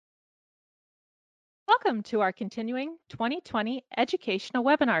Welcome to our continuing 2020 educational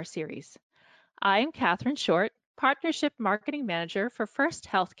webinar series. I am Catherine Short, Partnership Marketing Manager for First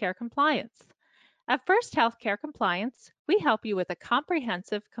Healthcare Compliance. At First Healthcare Compliance, we help you with a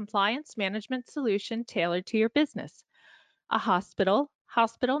comprehensive compliance management solution tailored to your business. A hospital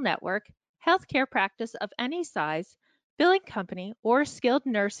network, healthcare practice of any size, billing company, or skilled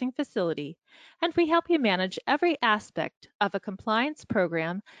nursing facility, and we help you manage every aspect of a compliance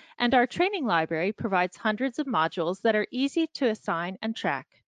program, and our training library provides hundreds of modules that are easy to assign and track.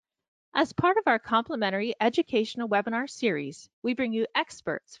 As part of our complimentary educational webinar series, we bring you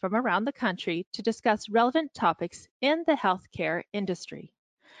experts from around the country to discuss relevant topics in the healthcare industry.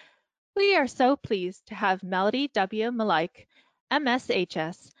 We are so pleased to have Melody W. Malik,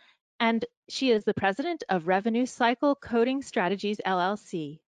 MSHS, and she is the president of Revenue Cycle Coding Strategies,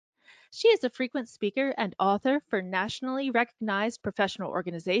 LLC. She is a frequent speaker and author for nationally recognized professional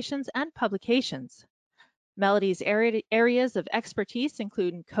organizations and publications. Melody's areas of expertise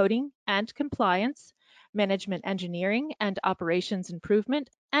include coding and compliance, management engineering, and operations improvement,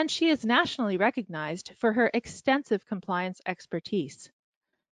 and she is nationally recognized for her extensive compliance expertise.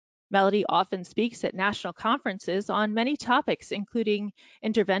 Melody often speaks at national conferences on many topics, including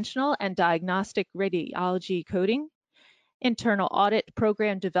interventional and diagnostic radiology coding, internal audit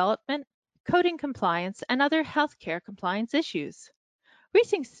program development, coding compliance, and other healthcare compliance issues.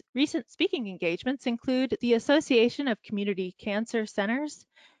 Recent speaking engagements include the Association of Community Cancer Centers,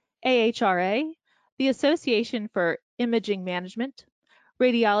 AHRA, the Association for Imaging Management,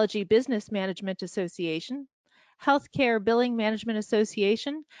 Radiology Business Management Association, Healthcare Billing Management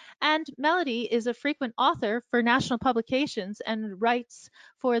Association, and Melody is a frequent author for national publications and writes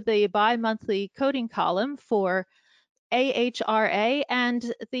for the bi-monthly coding column for AHRA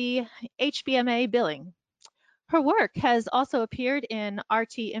and the HBMA billing. Her work has also appeared in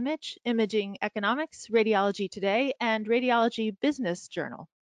RT Image, Imaging Economics, Radiology Today, and Radiology Business Journal.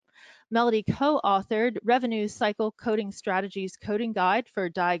 Melody co-authored Revenue Cycle Coding Strategies Coding Guide for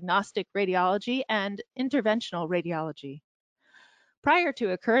Diagnostic Radiology and Interventional Radiology. Prior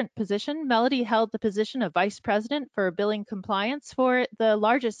to a current position, Melody held the position of Vice President for Billing Compliance for the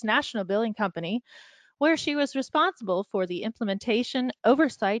largest national billing company, where she was responsible for the implementation,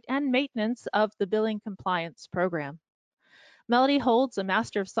 oversight, and maintenance of the billing compliance program. Melody holds a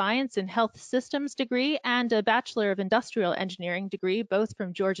Master of Science in Health Systems degree and a Bachelor of Industrial Engineering degree, both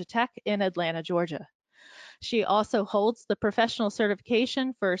from Georgia Tech in Atlanta, Georgia. She also holds the professional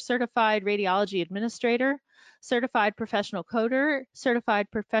certification for Certified Radiology Administrator, Certified Professional Coder, Certified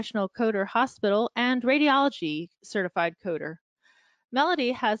Professional Coder Hospital, and Radiology Certified Coder.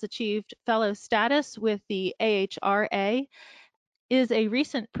 Melody has achieved fellow status with the AHRA, is a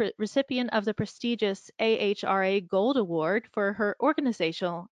recent recipient of the prestigious AHRA Gold Award for her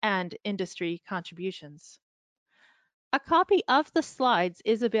organizational and industry contributions. A copy of the slides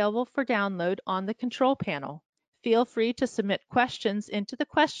is available for download on the control panel. Feel free to submit questions into the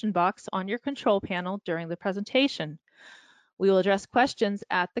question box on your control panel during the presentation. We will address questions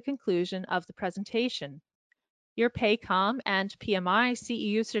at the conclusion of the presentation. Your PACOM and PMI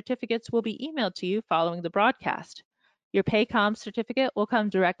CEU certificates will be emailed to you following the broadcast. Your PACOM certificate will come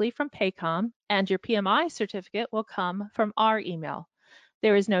directly from PACOM, and your PMI certificate will come from our email.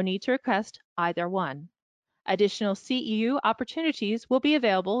 There is no need to request either one. Additional CEU opportunities will be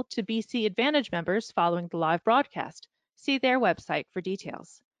available to BC Advantage members following the live broadcast. See their website for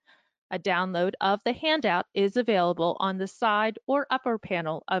details. A download of the handout is available on the side or upper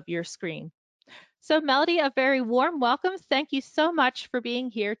panel of your screen. So Melody, a very warm welcome. Thank you so much for being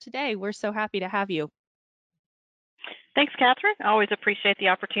here today. We're so happy to have you. Thanks, Catherine. I always appreciate the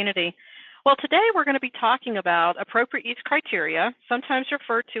opportunity. Well, today we're going to be talking about appropriate use criteria, sometimes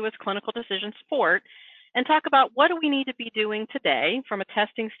referred to as clinical decision support, and talk about what do we need to be doing today from a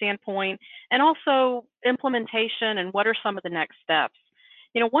testing standpoint, and also implementation and what are some of the next steps.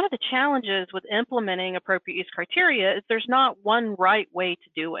 You know, one of the challenges with implementing appropriate use criteria is there's not one right way to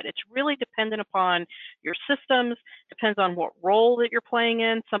do it. It's really dependent upon your systems, depends on what role that you're playing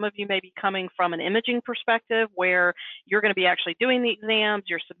in. Some of you may be coming from an imaging perspective where you're going to be actually doing the exams,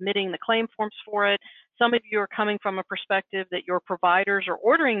 you're submitting the claim forms for it. Some of you are coming from a perspective that your providers are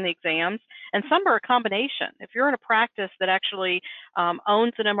ordering the exams, and some are a combination. If you're in a practice that actually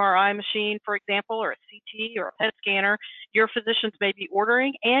owns an MRI machine, for example, or a CT or a PET scanner, your physicians may be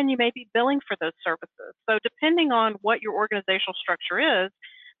ordering and you may be billing for those services. So depending on what your organizational structure is,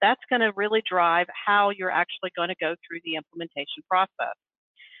 that's going to really drive how you're actually going to go through the implementation process.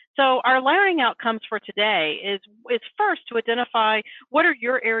 So our learning outcomes for today is first to identify what are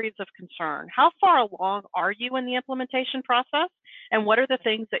your areas of concern. How far along are you in the implementation process, and what are the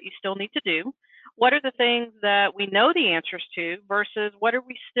things that you still need to do? What are the things that we know the answers to versus what are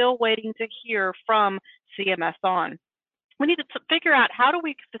we still waiting to hear from CMS on? We need to figure out how do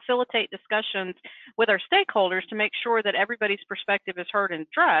we facilitate discussions with our stakeholders to make sure that everybody's perspective is heard and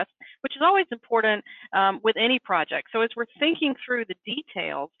addressed, which is always important with any project. So as we're thinking through the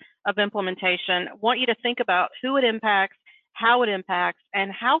details of implementation, I want you to think about who it impacts, how it impacts,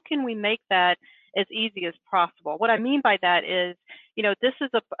 and how can we make that as easy as possible. What I mean by that is, this is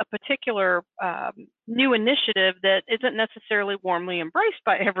a particular new initiative that isn't necessarily warmly embraced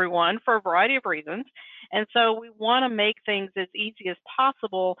by everyone for a variety of reasons. And so we want to make things as easy as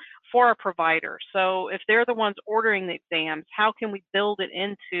possible for our providers. So if they're the ones ordering the exams, how can we build it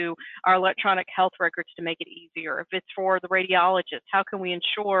into our electronic health records to make it easier? If it's for the radiologist, how can we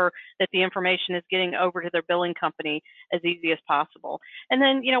ensure that the information is getting over to their billing company as easy as possible? And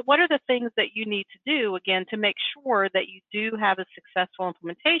then, what are the things that you need to do, again, to make sure that you do have a successful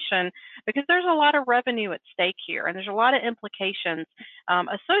implementation, because there's a lot of revenue at stake here, and there's a lot of implications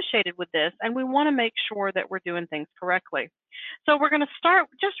associated with this, and we want to make sure that we're doing things correctly. So we're going to start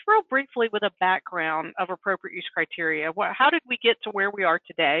just real briefly with a background of appropriate use criteria. How did we get to where we are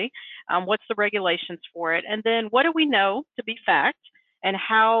today? What's the regulations for it? And then what do we know to be fact and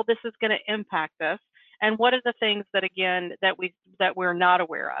how this is going to impact us? And what are the things that, again, that we're not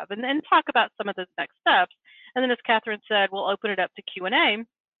aware of? And then talk about some of those next steps. And then, as Catherine said, we'll open it up to Q&A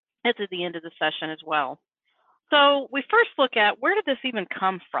at the end of the session as well. So we first look at, where did this even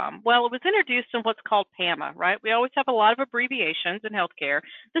come from? Well, it was introduced in what's called PAMA, right? We always have a lot of abbreviations in healthcare.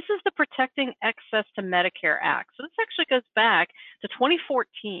 This is the Protecting Access to Medicare Act. So this actually goes back to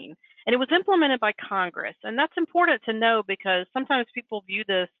 2014, and it was implemented by Congress. And that's important to know because sometimes people view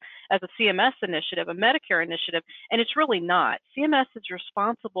this as a CMS initiative, a Medicare initiative, and it's really not. CMS is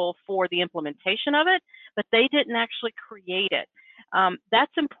responsible for the implementation of it, but they didn't actually create it.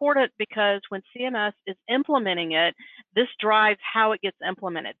 That's important because when CMS is implementing it, this drives how it gets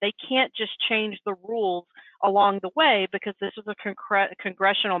implemented. They can't just change the rules along the way because this is a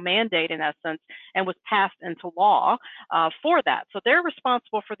congressional mandate in essence and was passed into law for that. So they're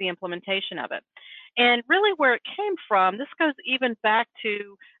responsible for the implementation of it. And really where it came from, this goes even back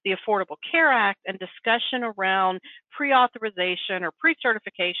to the Affordable Care Act and discussion around pre-authorization or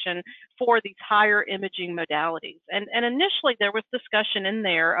pre-certification for these higher imaging modalities. And initially there was discussion in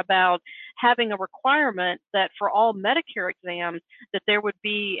there about having a requirement that for all Medicare exams that there would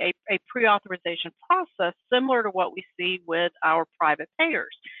be a pre-authorization process similar to what we see with our private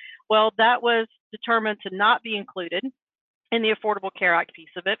payers. Well, that was determined to not be included in the Affordable Care Act piece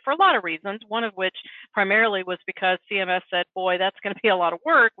of it for a lot of reasons, one of which primarily was because CMS said, boy, that's going to be a lot of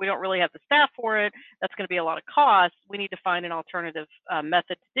work. We don't really have the staff for it. That's going to be a lot of cost. We need to find an alternative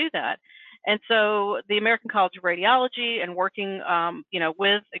method to do that. And so the American College of Radiology and working,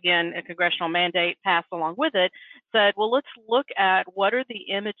 with, again, a congressional mandate passed along with it, said, well, let's look at what are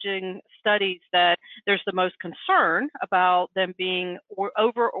the imaging studies that there's the most concern about them being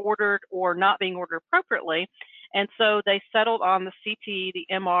over-ordered or not being ordered appropriately. And so they settled on the CT, the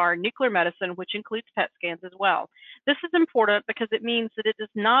MR, nuclear medicine, which includes PET scans as well. This is important because it means that it does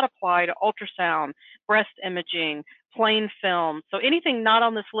not apply to ultrasound, breast imaging, plain film. So anything not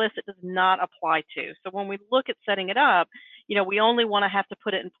on this list, it does not apply to. So when we look at setting it up, we only want to have to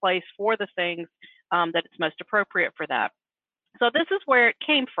put it in place for the things that it's most appropriate for that. So this is where it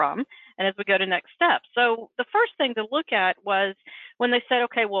came from, and as we go to next steps. So the first thing to look at was when they said,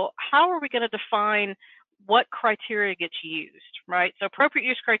 okay, well, how are we going to define what criteria gets used, right? So appropriate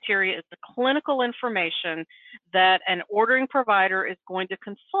use criteria is the clinical information that an ordering provider is going to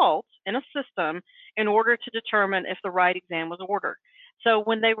consult in a system in order to determine if the right exam was ordered. So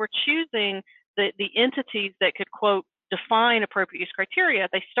when they were choosing the entities that could, quote, define appropriate use criteria,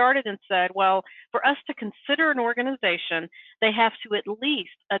 they started and said, well, for us to consider an organization, they have to at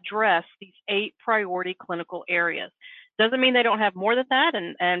least address these 8 priority clinical areas. Doesn't mean they don't have more than that,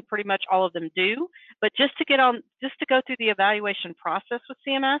 and pretty much all of them do, but just to go through the evaluation process with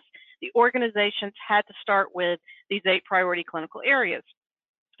CMS, the organizations had to start with these 8 priority clinical areas.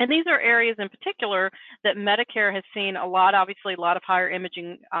 And these are areas in particular that Medicare has seen obviously a lot of higher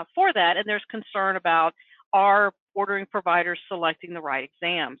imaging for that, and there's concern about are ordering providers selecting the right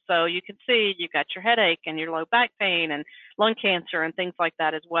exam. So you can see you've got your headache and your low back pain and lung cancer and things like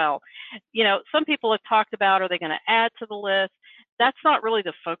that as well. Some people have talked about, are they going to add to the list? That's not really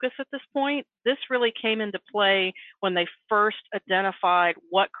the focus at this point. This really came into play when they first identified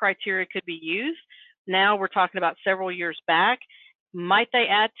what criteria could be used. Now we're talking about several years back. Might they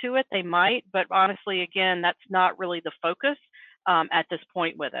add to it? They might, but honestly, again, that's not really the focus at this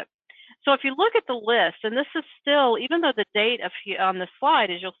point with it. So if you look at the list, and this is still, even though the date on the slide,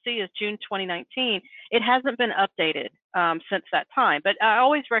 as you'll see, is June 2019, it hasn't been updated since that time. But I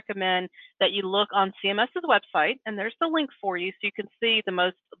always recommend that you look on CMS's website, and there's the link for you, so you can see the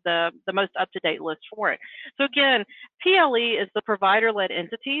most up-to-date list for it. So again, PLE is the provider-led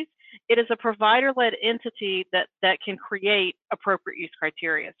entities. It is a provider-led entity that can create appropriate use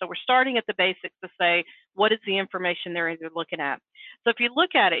criteria. So we're starting at the basics to say, what is the information they're looking at? So if you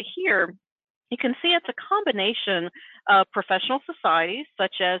look at it here, you can see it's a combination of professional societies,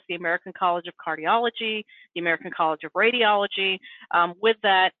 such as the American College of Cardiology, the American College of Radiology, with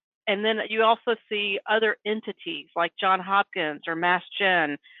that. And then you also see other entities like Johns Hopkins or Mass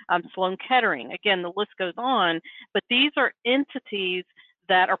Gen, Sloan Kettering. Again, the list goes on, but these are entities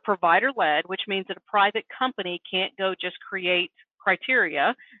that are provider-led, which means that a private company can't go just create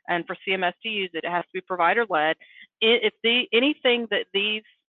criteria, and for CMS to use it, it has to be provider-led. If anything that these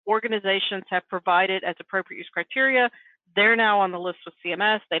organizations have provided as appropriate use criteria, they're now on the list with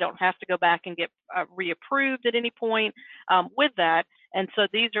CMS. They don't have to go back and get reapproved at any point with that. And so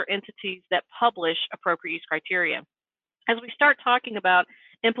these are entities that publish appropriate use criteria. As we start talking about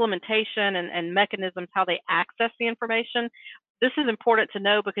implementation and mechanisms, how they access the information, this is important to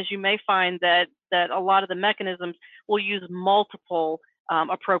know because you may find that a lot of the mechanisms will use multiple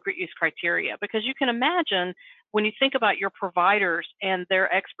appropriate use criteria, because you can imagine when you think about your providers and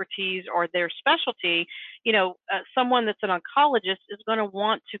their expertise or their specialty, someone that's an oncologist is going to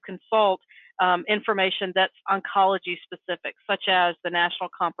want to consult information that's oncology specific, such as the National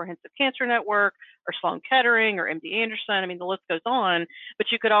Comprehensive Cancer Network or Sloan Kettering or MD Anderson. I mean, the list goes on, but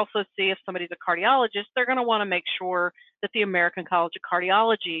you could also see if somebody's a cardiologist, they're going to want to make sure that the American College of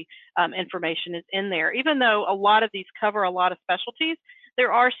Cardiology information is in there. Even though a lot of these cover a lot of specialties,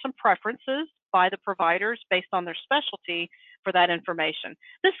 there are some preferences by the providers based on their specialty for that information.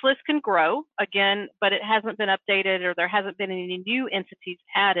 This list can grow, again, but it hasn't been updated, or there hasn't been any new entities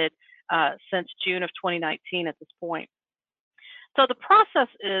added since June of 2019 at this point. So the process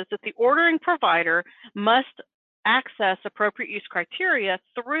is that the ordering provider must access appropriate use criteria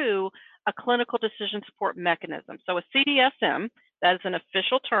through a clinical decision support mechanism. So a CDSM, that is an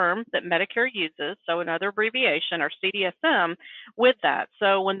official term that Medicare uses, so another abbreviation, or CDSM, with that.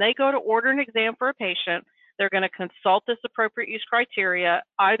 So when they go to order an exam for a patient, they're going to consult this appropriate use criteria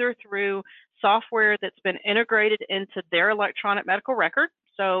either through software that's been integrated into their electronic medical record.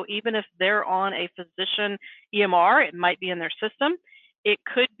 So even if they're on a physician EMR, it might be in their system. It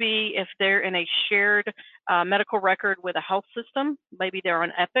could be if they're in a shared medical record with a health system, maybe they're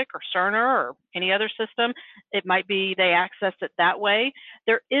on Epic or Cerner or any other system. It might be they access it that way.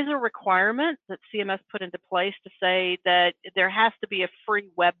 There is a requirement that CMS put into place to say that there has to be a free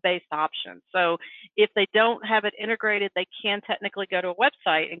web-based option. So if they don't have it integrated, they can technically go to a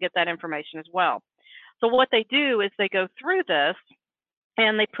website and get that information as well. So what they do is they go through this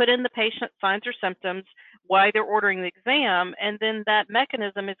and they put in the patient signs or symptoms, why they're ordering the exam, and then that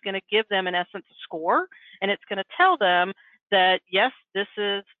mechanism is going to give them, in essence, a score, and it's going to tell them that, yes, this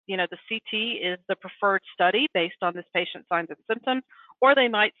is, the CT is the preferred study based on this patient's signs and symptoms, or they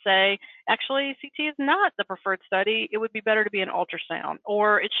might say, actually, CT is not the preferred study. It would be better to be an ultrasound,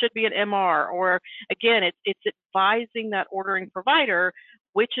 or it should be an MR, or again, it's advising that ordering provider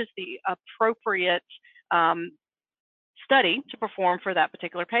which is the appropriate study to perform for that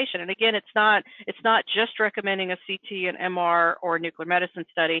particular patient. And again, it's not just recommending a CT, an MR, or a nuclear medicine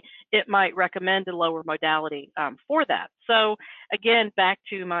study. It might recommend a lower modality for that. So again, back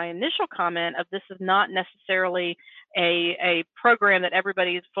to my initial comment of this is not necessarily a program that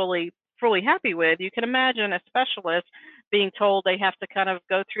everybody is fully happy with. You can imagine a specialist being told they have to kind of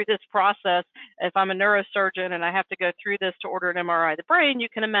go through this process. If I'm a neurosurgeon and I have to go through this to order an MRI of the brain, you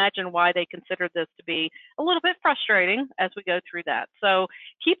can imagine why they consider this to be a little bit frustrating as we go through that. So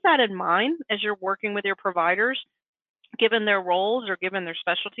keep that in mind as you're working with your providers, given their roles or given their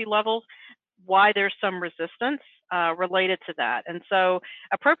specialty levels, why there's some resistance related to that. And so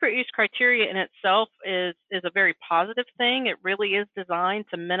appropriate use criteria in itself is a very positive thing. It really is designed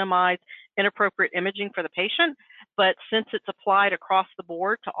to minimize inappropriate imaging for the patient. But since it's applied across the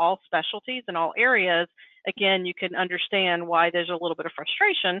board to all specialties and all areas, again, you can understand why there's a little bit of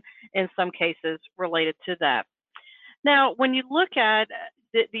frustration in some cases related to that. Now, when you look at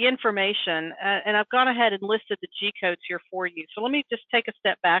the information, and I've gone ahead and listed the G codes here for you. So let me just take a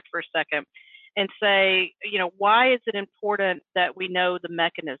step back for a second and say, why is it important that we know the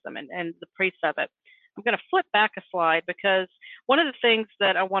mechanism and the piece of it? I'm going to flip back a slide because one of the things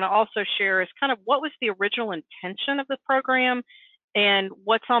that I want to also share is kind of what was the original intention of the program and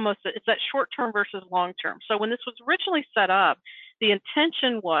what's it's that short-term versus long-term. So when this was originally set up, The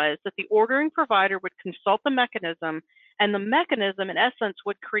intention was that the ordering provider would consult the mechanism, and the mechanism, in essence,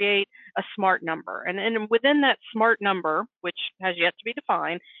 would create a smart number. And within that smart number, which has yet to be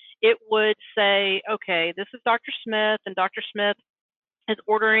defined, it would say, okay, this is Dr. Smith, and Dr. Smith is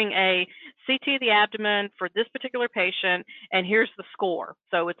ordering a CT of the abdomen for this particular patient, and here's the score.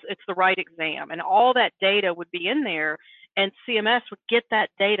 So it's the right exam, and all that data would be in there, and CMS would get that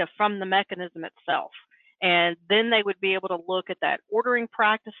data from the mechanism itself. And then they would be able to look at that ordering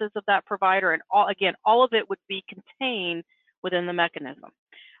practices of that provider, and all of it would be contained within the mechanism.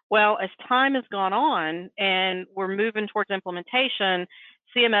 Well, as time has gone on and we're moving towards implementation,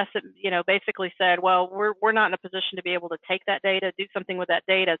 CMS, basically said, well, we're not in a position to be able to take that data, do something with that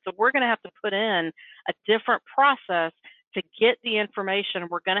data. So we're going to have to put in a different process to get the information.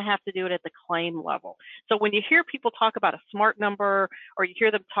 We're going to have to do it at the claim level. So when you hear people talk about a smart number, or you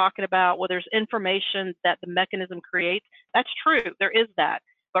hear them talking about, well, there's information that the mechanism creates, that's true. There is that.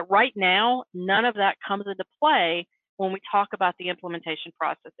 But right now, none of that comes into play when we talk about the implementation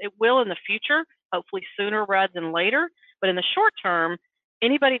process. It will in the future, hopefully sooner rather than later. But in the short term,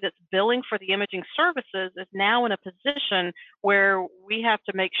 anybody that's billing for the imaging services is now in a position where we have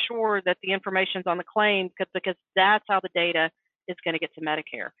to make sure that the information's on the claim, because that's how the data is going to get to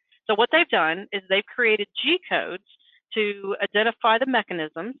Medicare. So what they've done is they've created G codes to identify the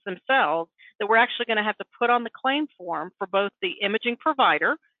mechanisms themselves that we're actually going to have to put on the claim form for both the imaging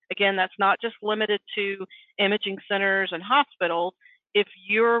provider. Again, that's not just limited to imaging centers and hospitals. If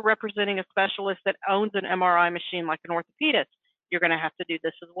you're representing a specialist that owns an MRI machine like an orthopedist, you're going to have to do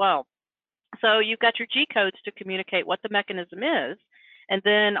this as well. So you've got your G codes to communicate what the mechanism is, and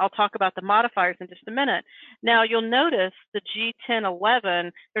then I'll talk about the modifiers in just a minute. Now you'll notice the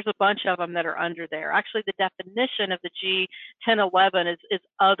G1011, there's a bunch of them that are under there. Actually, the definition of the G1011 is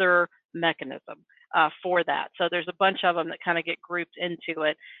other mechanism for that. So there's a bunch of them that kind of get grouped into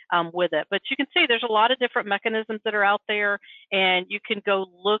it with it. But you can see there's a lot of different mechanisms that are out there, and you can go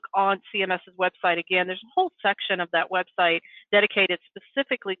look on CMS's website. Again, there's a whole section of that website dedicated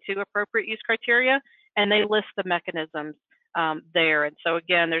specifically to appropriate use criteria, and they list the mechanisms there. And so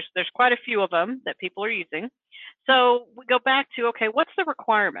again, there's quite a few of them that people are using. So we go back to, okay, what's the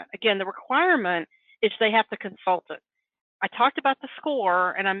requirement? Again, the requirement is they have to consult it. I talked about the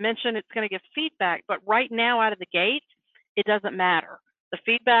score, and I mentioned it's going to give feedback, but right now out of the gate, it doesn't matter. The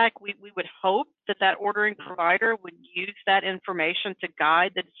feedback, we would hope that that ordering provider would use that information to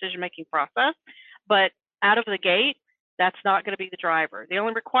guide the decision-making process, but out of the gate, that's not going to be the driver. The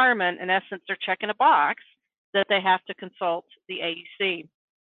only requirement, in essence, they're checking a box that they have to consult the AUC.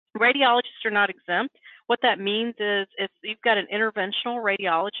 Radiologists are not exempt. What that means is if you've got an interventional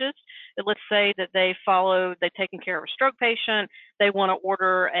radiologist, let's say that they've taken care of a stroke patient, they want to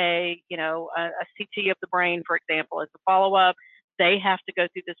order a CT of the brain, for example, as a follow-up, they have to go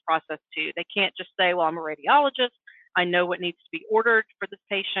through this process too. They can't just say, well, I'm a radiologist, I know what needs to be ordered for this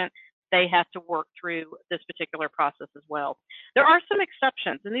patient. They have to work through this particular process as well. There are some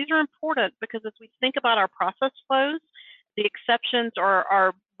exceptions, and these are important because as we think about our process flows, the exceptions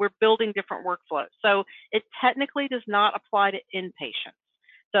are we're building different workflows. So it technically does not apply to inpatients.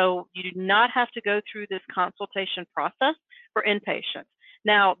 So you do not have to go through this consultation process for inpatients.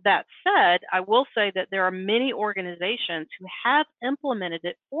 Now, that said, I will say that there are many organizations who have implemented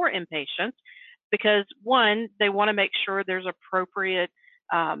it for inpatients because, one, they want to make sure there's appropriate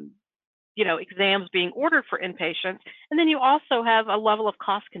exams being ordered for inpatients. And then you also have a level of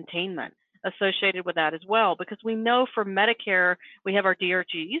cost containment associated with that as well, because we know for Medicare, we have our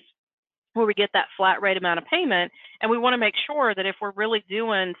DRGs where we get that flat rate amount of payment. And we want to make sure that if we're really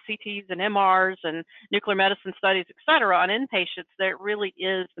doing CTs and MRs and nuclear medicine studies, et cetera, on inpatients, that it really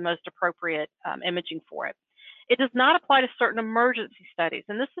is the most appropriate imaging for it. It does not apply to certain emergency studies.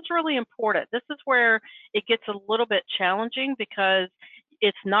 And this is really important. This is where it gets a little bit challenging because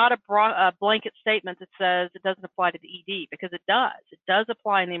it's not a blanket statement that says it doesn't apply to the ED, because it does. It does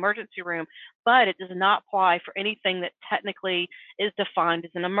apply in the emergency room, but it does not apply for anything that technically is defined as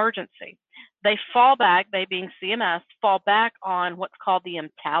an emergency. They fall back, they being CMS, fall back on what's called the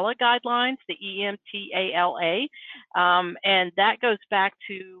EMTALA guidelines, the EMTALA, and that goes back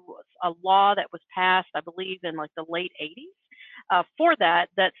to a law that was passed, I believe, in like the late 80s. For that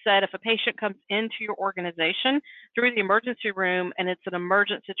said, if a patient comes into your organization through the emergency room and it's an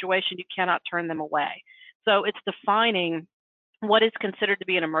emergent situation, you cannot turn them away. So it's defining what is considered to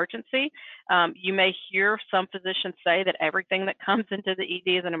be an emergency. You may hear some physicians say that everything that comes into the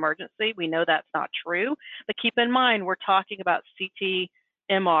ED is an emergency. We know that's not true, but keep in mind, we're talking about CT,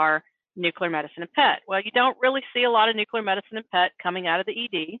 MR, nuclear medicine, and PET. Well, you don't really see a lot of nuclear medicine and PET coming out of the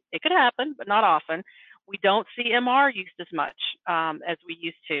ED. It could happen, but not often. We don't see MR used as much as we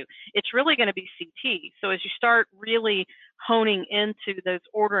used to. It's really going to be CT. So as you start really honing into those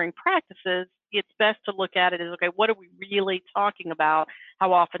ordering practices, it's best to look at it as, okay, what are we really talking about?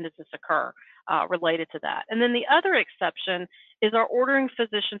 How often does this occur related to that? And then the other exception is our ordering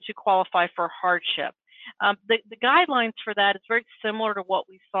physicians who qualify for hardship. The guidelines for that is very similar to what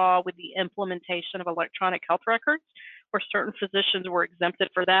we saw with the implementation of electronic health records, where certain physicians were exempted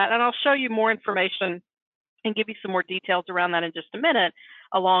for that. And I'll show you more information and give you some more details around that in just a minute,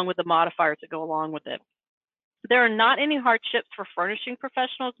 along with the modifiers that go along with it. There are not any hardships for furnishing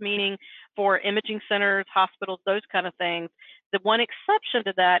professionals, meaning for imaging centers, hospitals, those kind of things. The one exception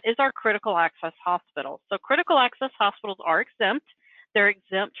to that is our critical access hospitals. So critical access hospitals are exempt. They're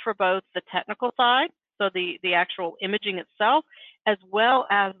exempt for both the technical side, so the actual imaging itself, as well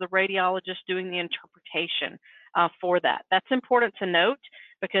as the radiologist doing the interpretation for that. That's important to note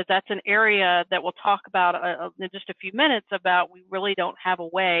because that's an area that we'll talk about in just a few minutes about. We really don't have a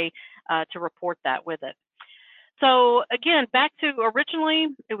way to report that with it. So again, back to originally,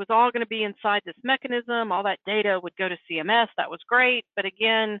 it was all going to be inside this mechanism. All that data would go to CMS. That was great. But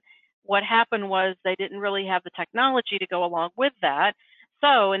again, what happened was they didn't really have the technology to go along with that.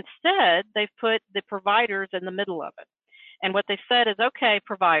 So instead, they've put the providers in the middle of it. And what they said is, okay,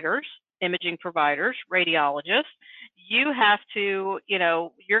 providers, imaging providers, radiologists, you have to,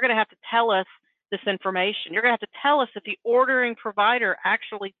 you're going to have to tell us this information. You're going to have to tell us if the ordering provider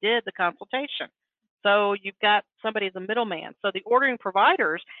actually did the consultation. So you've got somebody as a middleman. So the ordering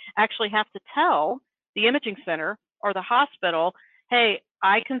providers actually have to tell the imaging center or the hospital, hey,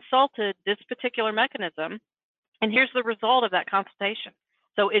 I consulted this particular mechanism, and here's the result of that consultation.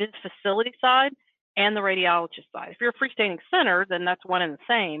 So it is facility side and the radiologist side. If you're a freestanding center, then that's one and the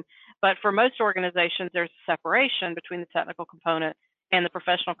same. But for most organizations, there's a separation between the technical component and the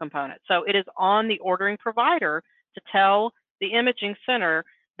professional component. So it is on the ordering provider to tell the imaging center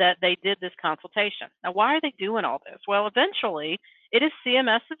that they did this consultation. Now, why are they doing all this? Well, eventually, it is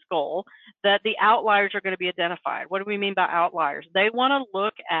CMS's goal that the outliers are going to be identified. What do we mean by outliers? They want to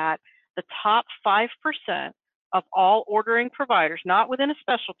look at the top 5% of all ordering providers, not within a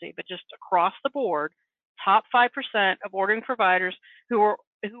specialty, but just across the board, top 5% of ordering providers who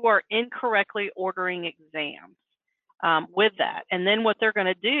are incorrectly ordering exams. With that. And then what they're going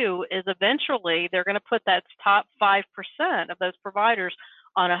to do is eventually they're going to put that top 5% of those providers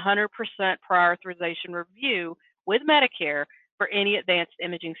on 100% prior authorization review with Medicare for any advanced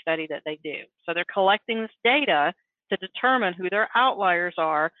imaging study that they do. So they're collecting this data to determine who their outliers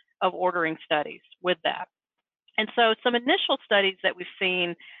are of ordering studies with that. And so some initial studies that we've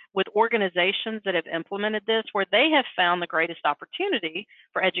seen with organizations that have implemented this, where they have found the greatest opportunity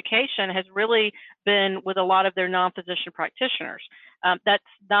for education, has really been with a lot of their non-physician practitioners. That's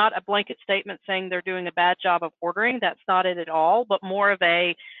not a blanket statement saying they're doing a bad job of ordering. That's not it at all, but more of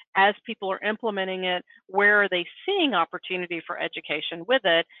a, as people are implementing it, where are they seeing opportunity for education with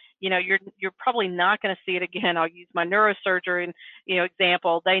it? You're probably not going to see it again. I'll use my neurosurgery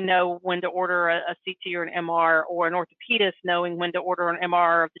example. They know when to order a CT or an MR, or an orthopedist knowing when to order an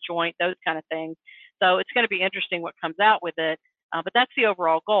MR of the joint, those kind of things. So it's going to be interesting what comes out with it. But that's the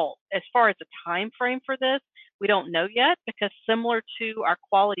overall goal. As far as the time frame for this, we don't know yet, because similar to our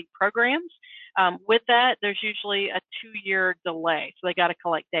quality programs, with that, there's usually a 2-year delay. So they got to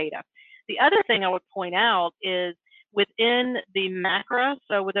collect data. The other thing I would point out is within the MACRA,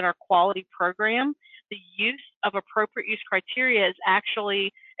 so within our quality program, the use of appropriate use criteria is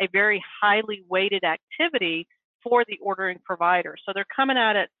actually a very highly weighted activity for the ordering provider. So they're coming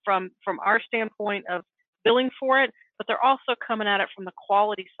at it from our standpoint of billing for it, but they're also coming at it from the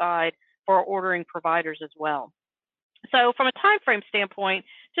quality side for our ordering providers as well. So from a time frame standpoint,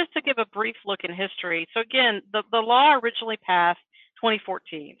 just to give a brief look in history. So again, the law originally passed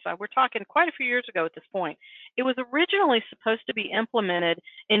 2014. So we're talking quite a few years ago at this point. It was originally supposed to be implemented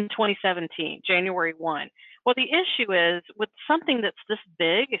in 2017, January 1. Well, the issue is with something that's this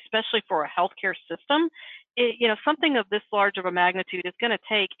big, especially for a healthcare system, something of this large of a magnitude is going to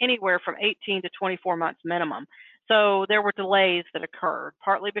take anywhere from 18 to 24 months minimum. So there were delays that occurred,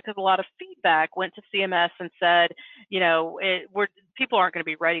 partly because a lot of feedback went to CMS and said, people aren't going to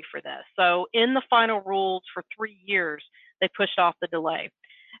be ready for this. So in the final rules for 3 years, they pushed off the delay.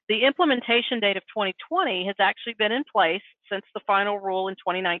 The implementation date of 2020 has actually been in place since the final rule in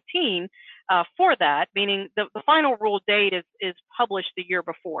 2019 for that, meaning the final rule date is published the year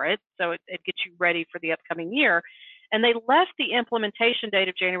before it, so it gets you ready for the upcoming year. And they left the implementation date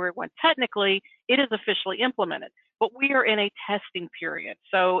of January 1. Technically, it is officially implemented, but we are in a testing period.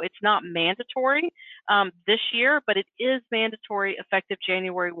 So it's not mandatory this year, but it is mandatory effective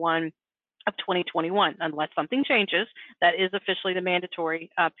January 1 of 2021, unless something changes. That is officially the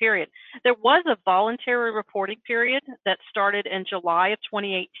mandatory period. There was a voluntary reporting period that started in July of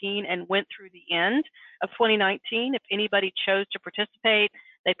 2018 and went through the end of 2019. If anybody chose to participate,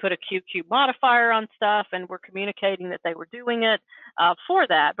 they put a QQ modifier on stuff and were communicating that they were doing it for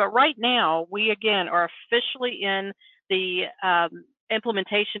that. But right now, we again are officially in the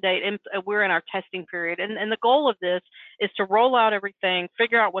implementation date, and we're in our testing period. And the goal of this is to roll out everything,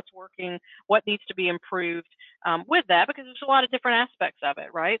 figure out what's working, what needs to be improved with that, because there's a lot of different aspects of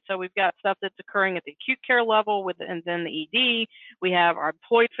it, right? So we've got stuff that's occurring at the acute care level and then the ED. We have our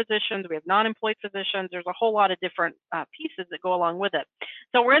employed physicians, we have non-employed physicians. There's a whole lot of different pieces that go along with it.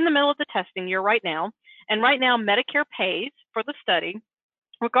 So we're in the middle of the testing year right now. And right now, Medicare pays for the study,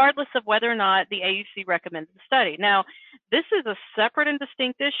 regardless of whether or not the AUC recommends the study. Now, this is a separate and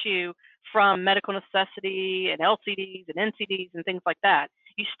distinct issue from medical necessity and LCDs and NCDs and things like that.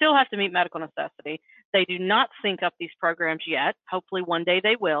 You still have to meet medical necessity. They do not sync up these programs yet. Hopefully one day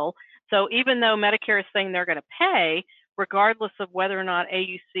they will. So even though Medicare is saying they're going to pay, regardless of whether or not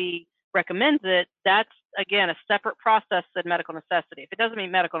AUC recommends it, that's, again, a separate process than medical necessity. If it doesn't meet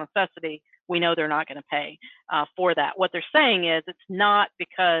medical necessity, we know they're not going to pay for that. What they're saying is it's not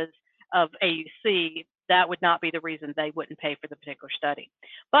because of AUC. That would not be the reason they wouldn't pay for the particular study.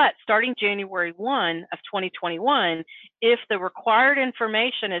 But starting January 1 of 2021, if the required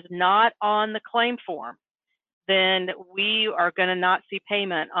information is not on the claim form, then we are going to not see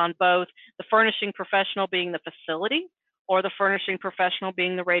payment on both the furnishing professional being the facility or the furnishing professional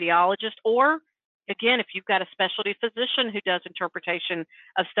being the radiologist, or again, if you've got a specialty physician who does interpretation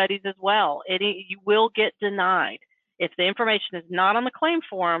of studies as well, you will get denied. If the information is not on the claim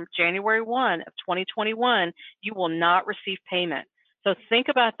form, January 1 of 2021, you will not receive payment. So think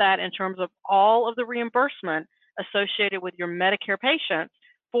about that in terms of all of the reimbursement associated with your Medicare patients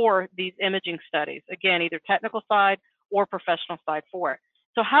for these imaging studies. Again, either technical side or professional side for it.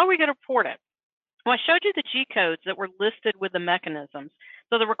 So how are we going to report it? Well, I showed you the G codes that were listed with the mechanisms.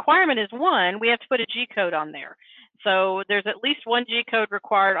 So the requirement is one, we have to put a G code on there. So there's at least one G code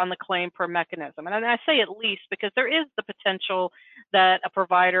required on the claim per mechanism. And I say at least because there is the potential that a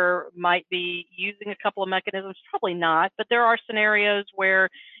provider might be using a couple of mechanisms, probably not, but there are scenarios where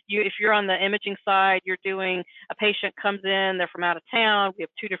if you're on the imaging side, you're doing, a patient comes in, they're from out of town, we have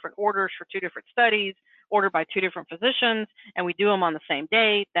 2 different orders for 2 different studies, ordered by 2 different physicians, and we do them on the same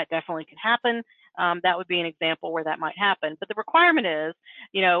day. That definitely can happen. That would be an example where that might happen. But the requirement is,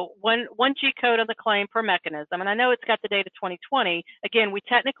 one G code on the claim per mechanism. And I know it's got the date of 2020. Again, we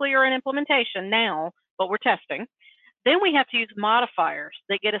technically are in implementation now, but we're testing. Then we have to use modifiers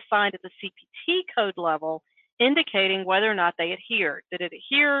that get assigned at the CPT code level, indicating whether or not they adhere. Did it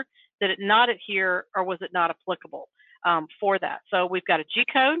adhere? Did it not adhere? Or was it not applicable for that? So we've got a G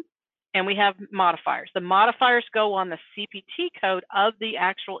code and we have modifiers. The modifiers go on the CPT code of the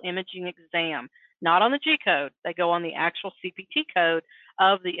actual imaging exam, not on the G code. They go on the actual CPT code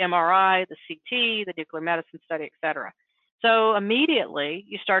of the MRI, the CT, the nuclear medicine study, et cetera. So immediately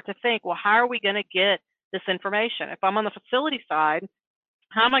you start to think, well, how are we going to get this information? If I'm on the facility side,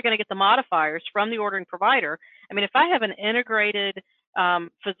 how am I going to get the modifiers from the ordering provider? I mean, if I have an integrated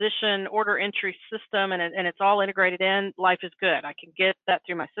physician order entry system and it's all integrated in, life is good. I can get that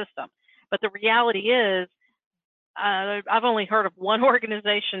through my system. But the reality is, I've only heard of one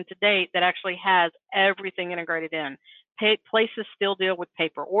organization to date that actually has everything integrated in. Places still deal with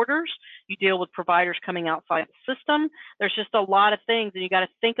paper orders. You deal with providers coming outside the system. There's just a lot of things, and you got to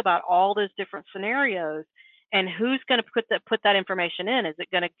think about all those different scenarios and who's going to put that information in. Is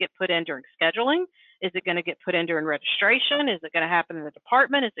it going to get put in during scheduling? Is it going to get put in during registration? Is it going to happen in the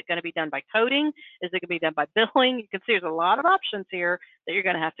department? Is it going to be done by coding? Is it going to be done by billing? You can see there's a lot of options here that you're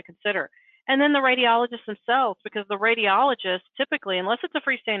going to have to consider. And then the radiologists themselves, because the radiologist typically, unless it's a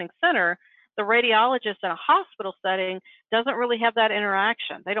freestanding center, the radiologist in a hospital setting doesn't really have that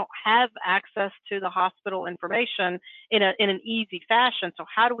interaction. They don't have access to the hospital information in an easy fashion. So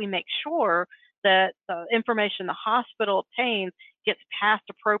how do we make sure that the information the hospital obtains gets passed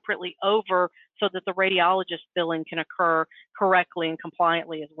appropriately over so that the radiologist billing can occur correctly and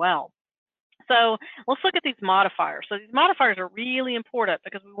compliantly as well? So let's look at these modifiers. So these modifiers are really important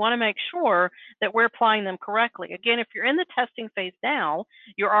because we want to make sure that we're applying them correctly. Again, if you're in the testing phase now,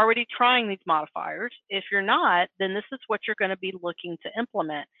 you're already trying these modifiers. If you're not, then this is what you're going to be looking to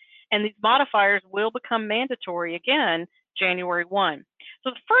implement. And these modifiers will become mandatory again, January 1.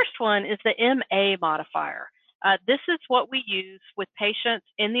 So the first one is the MA modifier. This is what we use with patients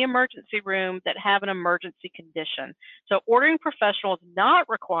in the emergency room that have an emergency condition. So ordering professional is not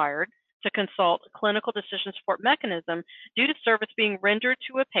required to consult a clinical decision support mechanism due to service being rendered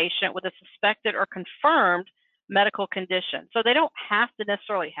to a patient with a suspected or confirmed medical condition. So they don't have to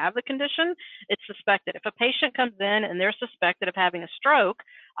necessarily have the condition, it's suspected. If a patient comes in and they're suspected of having a stroke,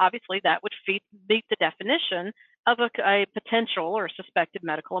 obviously that would meet the definition of a potential or suspected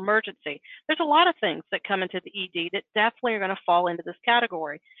medical emergency. There's a lot of things that come into the ED that definitely are going to fall into this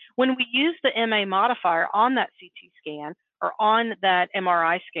category. When we use the MA modifier on that CT scan or on that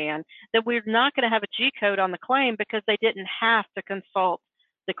MRI scan, then we're not going to have a G code on the claim because they didn't have to consult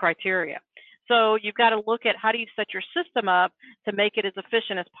the criteria. So you've got to look at how do you set your system up to make it as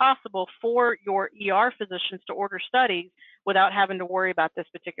efficient as possible for your ER physicians to order studies without having to worry about this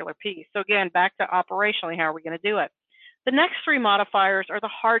particular piece. So again, back to operationally, how are we going to do it? The next three modifiers are the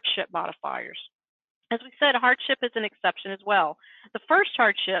hardship modifiers. As we said, hardship is an exception as well. The first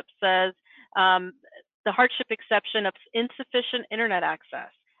hardship says the hardship exception of insufficient internet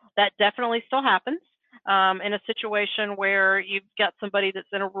access. That definitely still happens. In a situation where you've got somebody that's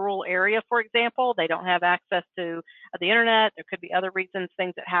in a rural area, for example, they don't have access to the internet, there could be other reasons,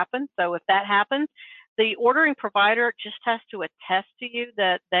 things that happen. So if that happens, the ordering provider just has to attest to you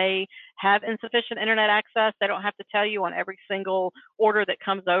that they have insufficient internet access. They don't have to tell you on every single order that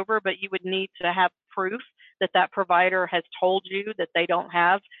comes over, but you would need to have proof that that provider has told you that they don't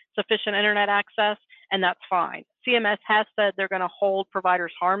have sufficient internet access, and that's fine. CMS has said they're going to hold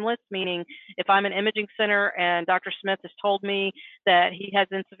providers harmless, meaning if I'm an imaging center and Dr. Smith has told me that he has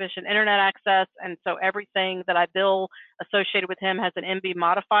insufficient internet access, and so everything that I bill associated with him has an MB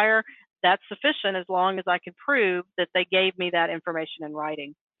modifier, that's sufficient as long as I can prove that they gave me that information in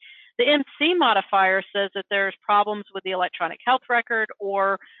writing. The MC modifier says that there's problems with the electronic health record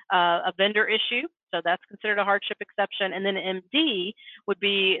or a vendor issue, so that's considered a hardship exception. And then MD would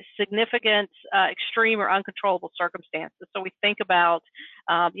be significant, extreme, or uncontrollable circumstances. So we think about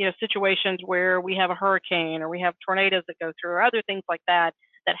situations where we have a hurricane or we have tornadoes that go through or other things like that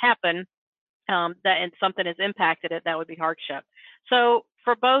that happen, and something has impacted it, that would be hardship. So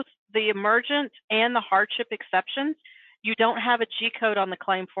for both the emergent and the hardship exceptions, you don't have a G code on the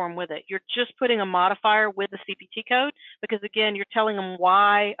claim form with it. You're just putting a modifier with the CPT code because, again, you're telling them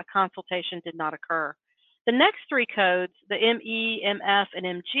why a consultation did not occur. The next three codes, the ME, MF, and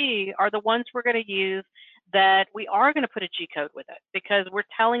MG, are the ones we're going to use that we are going to put a G code with it because we're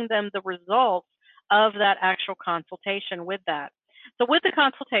telling them the results of that actual consultation with that. So with the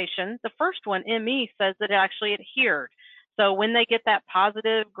consultation, the first one, ME, says that it actually adhered. So when they get that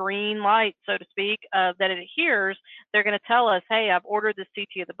positive green light, so to speak, that it adheres, they're going to tell us, hey, I've ordered this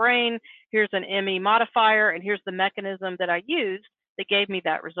CT of the brain, here's an ME modifier, and here's the mechanism that I used that gave me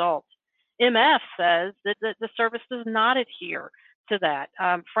that result. MF says that the service does not adhere to that.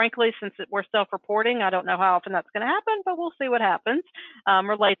 Frankly, since we're self-reporting, I don't know how often that's going to happen, but we'll see what happens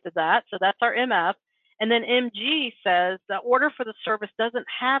relate to that. So that's our MF. And then MG says the order for the service doesn't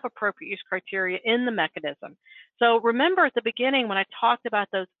have appropriate use criteria in the mechanism. So remember at the beginning when I talked about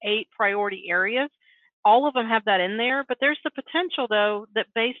those 8 priority areas, all of them have that in there, but there's the potential though that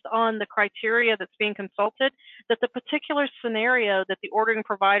based on the criteria that's being consulted, that the particular scenario that the ordering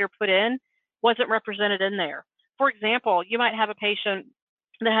provider put in wasn't represented in there. For example, you might have a patient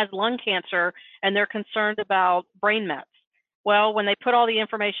that has lung cancer and they're concerned about brain mets. Well, when they put all the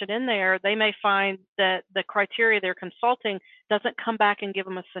information in there, they may find that the criteria they're consulting doesn't come back and give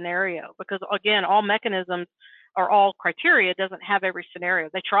them a scenario because, again, all mechanisms or all criteria doesn't have every scenario.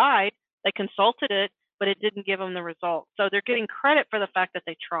 They tried, they consulted it, but it didn't give them the result. So they're getting credit for the fact that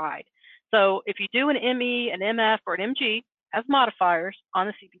they tried. So if you do an ME, an MF, or an MG as modifiers on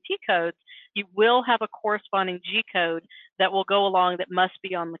the CPT codes, you will have a corresponding G code that will go along that must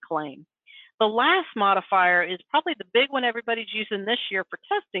be on the claim. The last modifier is probably the big one everybody's using this year for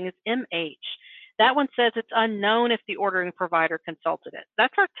testing is MH. That one says it's unknown if the ordering provider consulted it.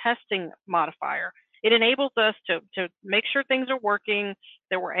 That's our testing modifier. It enables us to make sure things are working,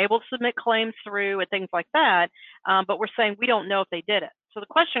 that we're able to submit claims through and things like that, but we're saying we don't know if they did it. So the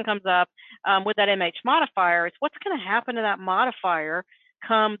question comes up with that MH modifier is what's going to happen to that modifier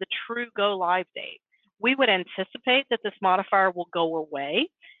come the true go live date? We would anticipate that this modifier will go away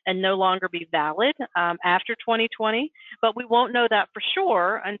and no longer be valid after 2020, but we won't know that for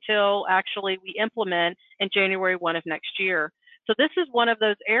sure until actually we implement in January 1 of next year. So this is one of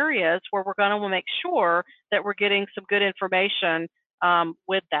those areas where we're going to make sure that we're getting some good information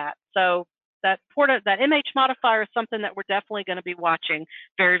with that. So that MH modifier is something that we're definitely going to be watching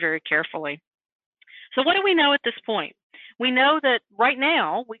very, very carefully. So what do we know at this point? We know that right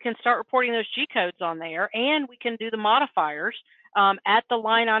now we can start reporting those G codes on there and we can do the modifiers at the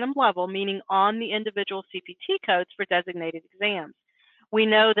line item level, meaning on the individual CPT codes for designated exams. We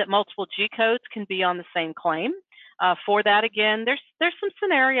know that multiple G codes can be on the same claim. For that, again, there's some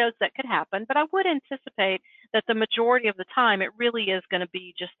scenarios that could happen, but I would anticipate that the majority of the time it really is going to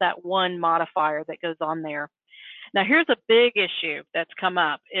be just that one modifier that goes on there. Now, here's a big issue that's come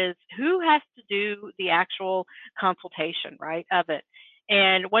up is who has to do the actual consultation, right, of it.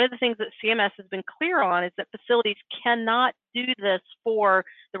 And one of the things that CMS has been clear on is that facilities cannot do this for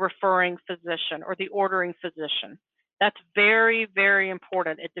the referring physician or the ordering physician. That's very, very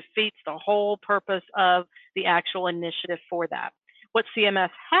important. It defeats the whole purpose of the actual initiative for that. What CMS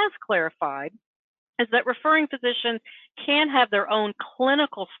has clarified is that referring physicians can have their own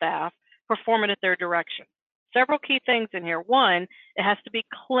clinical staff perform it at their direction. Several key things in here. One, it has to be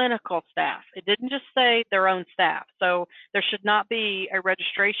clinical staff. It didn't just say their own staff. So there should not be a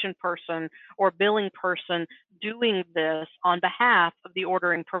registration person or billing person doing this on behalf of the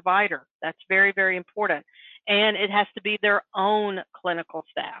ordering provider. That's very, very important. And it has to be their own clinical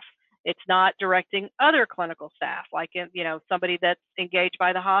staff. It's not directing other clinical staff, like somebody that's engaged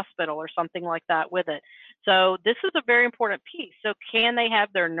by the hospital or something like that with it. So this is a very important piece. So can they have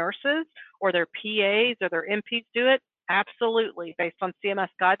their nurses or their PAs or their NPs do it? Absolutely. Based on CMS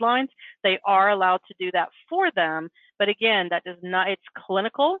guidelines, they are allowed to do that for them. But again, that does not, it's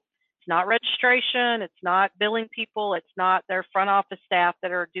clinical. It's not registration. It's not billing people. It's not their front office staff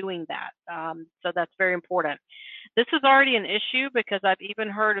that are doing that. So that's very important. This is already an issue because I've even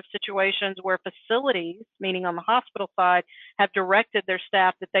heard of situations where facilities, meaning on the hospital side, have directed their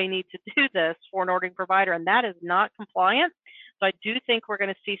staff that they need to do this for an ordering provider, and that is not compliant. So I do think we're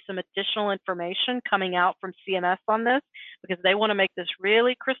going to see some additional information coming out from CMS on this because they want to make this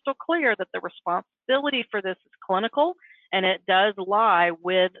really crystal clear that the responsibility for this is clinical and it does lie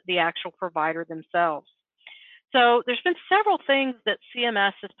with the actual provider themselves. So there's been several things that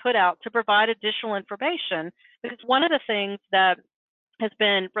CMS has put out to provide additional information because one of the things that has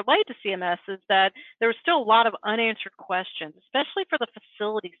been relayed to CMS is that there was still a lot of unanswered questions, especially for the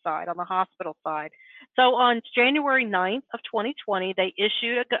facility side, on the hospital side. So on January 9th of 2020, they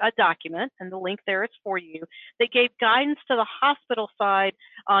issued a document, and the link there is for you. They gave guidance to the hospital side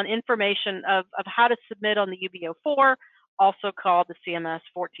on information of how to submit on the UB04, also called the CMS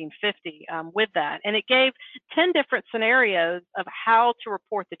 1450 with that. And it gave 10 different scenarios of how to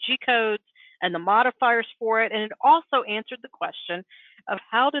report the G codes and the modifiers for it. And it also answered the question of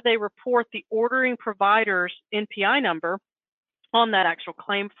how do they report the ordering provider's NPI number on that actual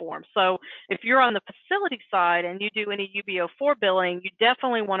claim form. So if you're on the facility side and you do any UB04 billing, you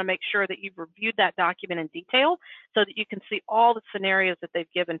definitely want to make sure that you've reviewed that document in detail so that you can see all the scenarios that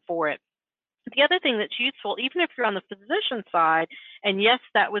they've given for it. The other thing that's useful, even if you're on the physician side, and yes,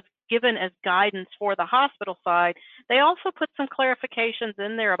 that was given as guidance for the hospital side, they also put some clarifications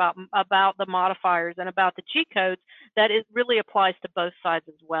in there about the modifiers and about the G codes that it really applies to both sides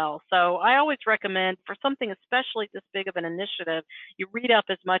as well. So I always recommend for something especially this big of an initiative, you read up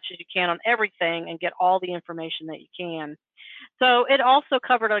as much as you can on everything and get all the information that you can. So it also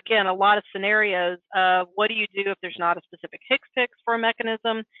covered, again, a lot of scenarios of what do you do if there's not a specific HCPCS for a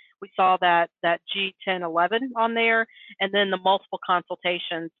mechanism. We saw that G1011 on there, and then the multiple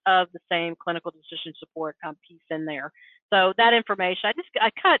consultations of the same clinical decision support piece in there. So that information, I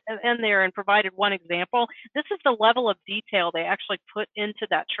cut in there and provided one example. This is the level of detail they actually put into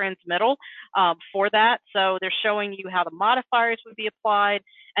that transmittal for that. So they're showing you how the modifiers would be applied,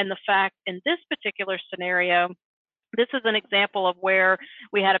 and the fact in this particular scenario, this is an example of where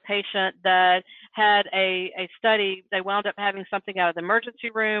we had a patient that had a study. They wound up having something out of the emergency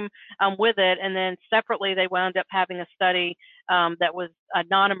room with it, and then separately they wound up having a study that was a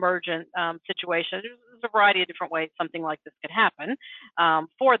non-emergent situation. There's a variety of different ways something like this could happen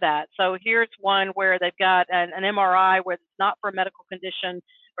for that. So here's one where they've got an MRI where it's not for a medical condition,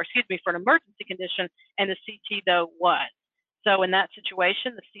 or excuse me, for an emergency condition, and the CT though was. So in that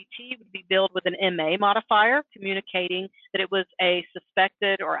situation, the CT would be billed with an MA modifier, communicating that it was a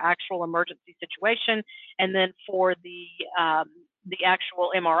suspected or actual emergency situation. And then for the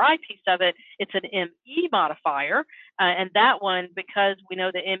actual MRI piece of it, it's an ME modifier. And that one, because we know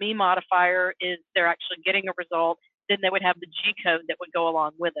the ME modifier is they're actually getting a result, then they would have the G code that would go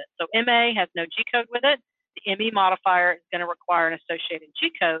along with it. So MA has no G code with it. The ME modifier is going to require an associated G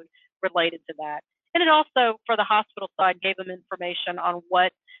code related to that. And it also, for the hospital side, gave them information on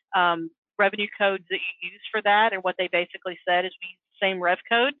what revenue codes that you use for that. And what they basically said is we use the same rev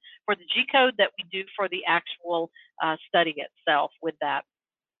code for the G code that we do for the actual study itself with that.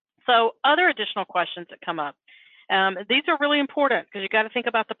 So other additional questions that come up. These are really important because you got to think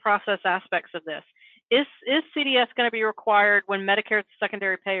about the process aspects of this. Is CDS going to be required when Medicare is a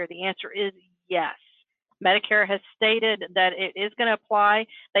secondary payer? The answer is yes. Medicare has stated that it is going to apply.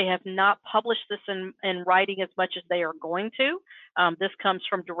 They have not published this in writing as much as they are going to. This comes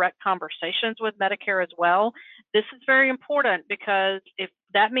from direct conversations with Medicare as well. This is very important because if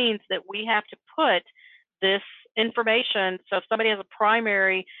that means that we have to put this information, so if somebody has a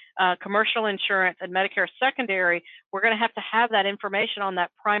primary commercial insurance and Medicare secondary, we're going to have that information on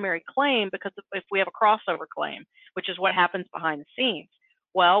that primary claim, because if we have a crossover claim, which is what happens behind the scenes.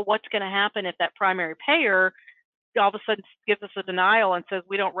 Well, what's going to happen if that primary payer all of a sudden gives us a denial and says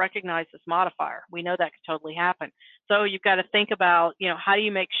we don't recognize this modifier? We know that could totally happen. So you've got to think about, how do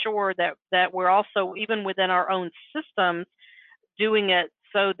you make sure that we're also, even within our own systems, doing it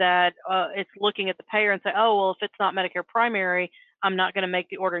so that it's looking at the payer and say, oh, well, if it's not Medicare primary, I'm not going to make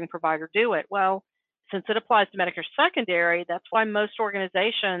the ordering provider do it. Well, since it applies to Medicare secondary, that's why most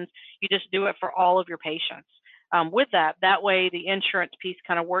organizations, you just do it for all of your patients. With that way the insurance piece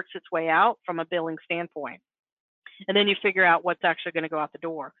kind of works its way out from a billing standpoint. And then you figure out what's actually going to go out the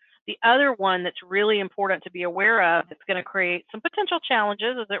door. The other one that's really important to be aware of, that's going to create some potential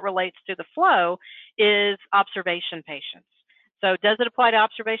challenges as it relates to the flow, is observation patients. So does it apply to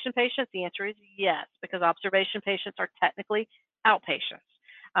observation patients? The answer is yes, because observation patients are technically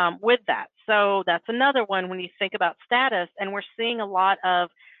outpatients with that. So that's another one when you think about status, and we're seeing a lot of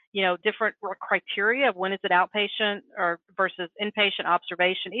different criteria of when is it outpatient or versus inpatient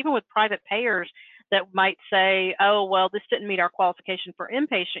observation, even with private payers that might say, oh, well, this didn't meet our qualification for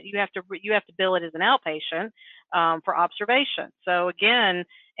inpatient. You have to bill it as an outpatient for observation. So again,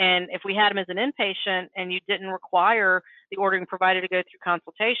 and if we had them as an inpatient and you didn't require the ordering provider to go through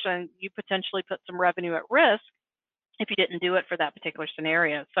consultation, you potentially put some revenue at risk if you didn't do it for that particular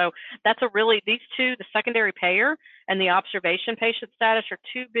scenario. So that's these two, the secondary payer and the observation patient status, are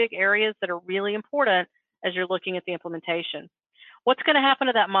two big areas that are really important as you're looking at the implementation. What's going to happen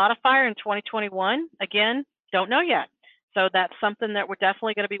to that modifier in 2021? Again, don't know yet. So that's something that we're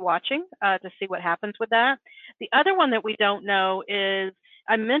definitely going to be watching to see what happens with that. The other one that we don't know is,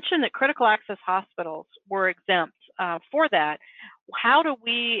 I mentioned that critical access hospitals were exempt for that. How do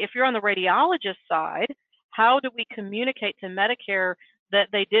we, if you're on the radiologist side, how do we communicate to Medicare that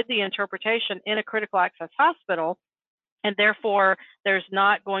they did the interpretation in a critical access hospital, and therefore there's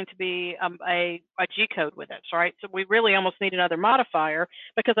not going to be a G code with it, right? So we really almost need another modifier,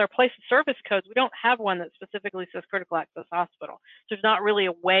 because our place of service codes, we don't have one that specifically says critical access hospital. So there's not really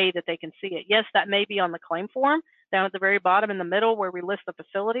a way that they can see it. Yes, that may be on the claim form down at the very bottom in the middle where we list the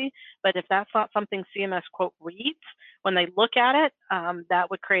facility, but if that's not something CMS quote reads when they look at it, that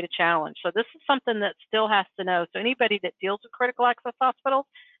would create a challenge. So this is something that still has to know. So anybody that deals with critical access hospitals,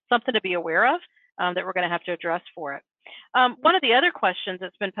 something to be aware of that we're going to have to address for it. One of the other questions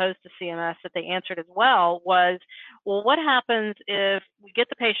that's been posed to CMS that they answered as well was, well, what happens if we get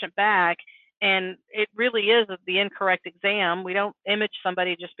the patient back and it really is the incorrect exam? We don't image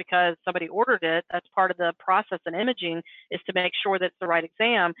somebody just because somebody ordered it. That's part of the process in imaging, is to make sure that it's the right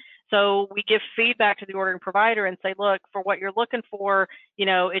exam. So we give feedback to the ordering provider and say, look, for what you're looking for,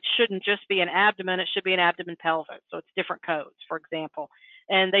 it shouldn't just be an abdomen, it should be an abdomen pelvis. So it's different codes, for example.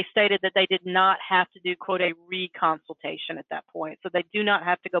 And they stated that they did not have to do, quote, a reconsultation at that point. So they do not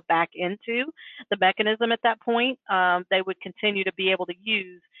have to go back into the mechanism at that point. They would continue to be able to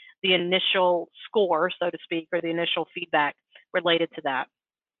use the initial score, so to speak, or the initial feedback related to that.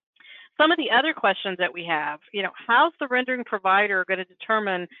 Some of the other questions that we have, how's the rendering provider going to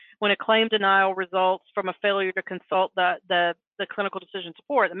determine when a claim denial results from a failure to consult the clinical decision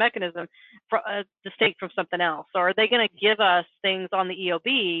support, the mechanism, distinct from something else? Or are they going to give us things on the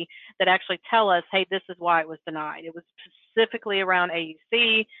EOB that actually tell us, hey, this is why it was denied? It was specifically around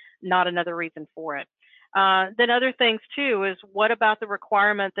AUC, not another reason for it. Then other things too is, what about the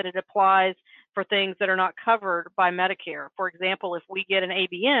requirement that it applies for things that are not covered by Medicare? For example, if we get an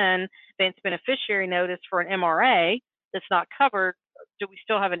ABN, advanced beneficiary notice, for an MRA that's not covered, do we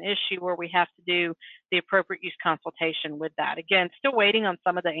still have an issue where we have to do the appropriate use consultation with that? Again, still waiting on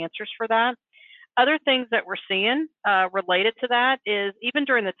some of the answers for that. Other things that we're seeing related to that is, even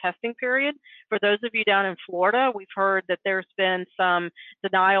during the testing period, for those of you down in Florida, we've heard that there's been some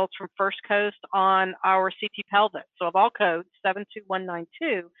denials from First Coast on our CT pelvis. So of all codes,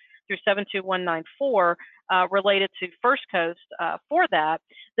 72192 through 72194, related to First Coast for that,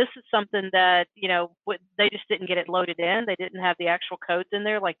 this is something that, they just didn't get it loaded in. They didn't have the actual codes in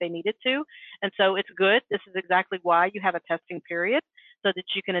there like they needed to. And so it's good. This is exactly why you have a testing period, so that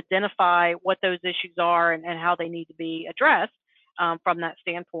you can identify what those issues are and how they need to be addressed from that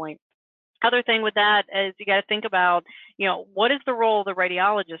standpoint. Other thing with that is you got to think about, what is the role of the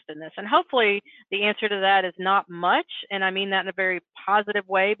radiologist in this? And hopefully the answer to that is not much. And I mean that in a very positive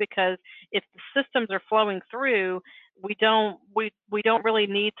way, because if the systems are flowing through, we don't really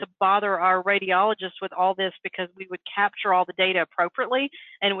need to bother our radiologists with all this, because we would capture all the data appropriately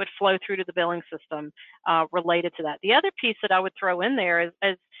and it would flow through to the billing system related to that. The other piece that I would throw in there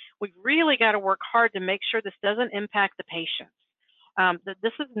is we've really got to work hard to make sure this doesn't impact the patients. That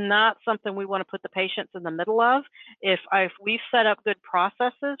this is not something we want to put the patients in the middle of. If we've set up good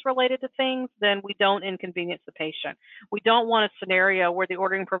processes related to things, then we don't inconvenience the patient. We don't want a scenario where the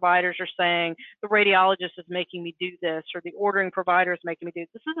ordering providers are saying the radiologist is making me do this, or the ordering provider is making me do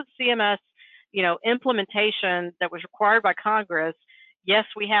this. This is a CMS, implementation that was required by Congress. Yes,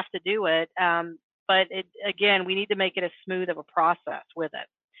 we have to do it, but again, we need to make it as smooth of a process with it.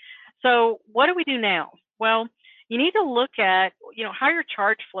 So what do we do now? Well, you need to look at, how your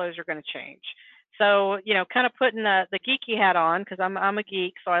charge flows are going to change. So, kind of putting the geeky hat on, because I'm a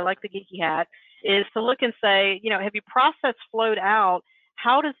geek, so I like the geeky hat, is to look and say, have your process flowed out?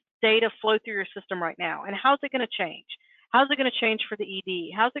 How does data flow through your system right now? And how's it going to change? How's it going to change for the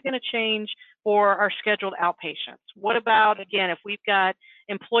ED? How's it going to change for our scheduled outpatients? What about, again, if we've got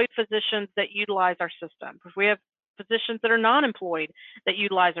employed physicians that utilize our system? If we have physicians that are non-employed that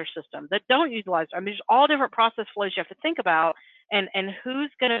utilize our system, that don't utilize, there's all different process flows you have to think about, and who's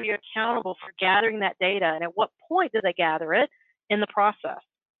going to be accountable for gathering that data, and at what point do they gather it in the process?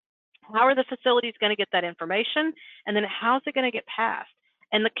 How are the facilities going to get that information, and then how's it going to get passed?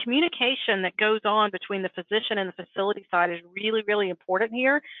 And the communication that goes on between the physician and the facility side is really, really important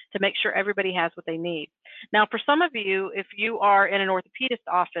here to make sure everybody has what they need. Now, for some of you, if you are in an orthopedist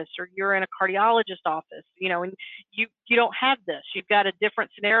office or you're in a cardiologist office, and you don't have this, you've got a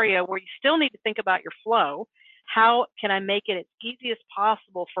different scenario where you still need to think about your flow. How can I make it as easy as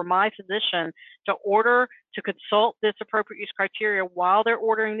possible for my physician to order, to consult this appropriate use criteria while they're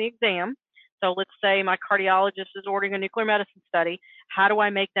ordering the exam? So let's say my cardiologist is ordering a nuclear medicine study. How do I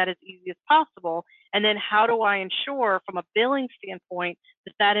make that as easy as possible? And then how do I ensure from a billing standpoint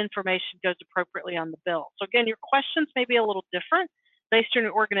that that information goes appropriately on the bill? So again, your questions may be a little different based on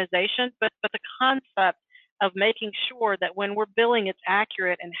your organization, but the concept of making sure that when we're billing, it's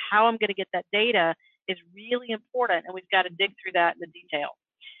accurate, and how I'm going to get that data is really important, and we've got to dig through that in the detail.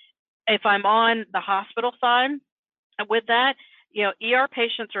 If I'm on the hospital side with that, ER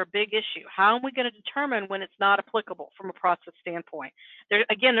patients are a big issue. How are we going to determine when it's not applicable from a process standpoint?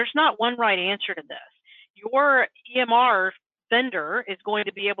 There's not one right answer to this. Your EMR vendor is going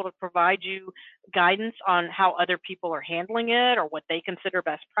to be able to provide you guidance on how other people are handling it or what they consider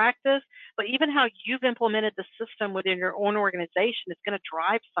best practice, but even how you've implemented the system within your own organization is going to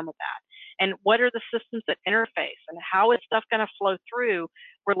drive some of that. And what are the systems that interface, and how is stuff going to flow through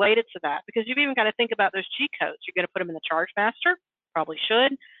related to that? Because you've even got to think about those G codes. You're going to put them in the charge master, probably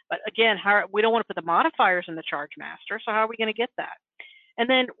should, but again, we don't want to put the modifiers in the charge master, so how are we going to get that? And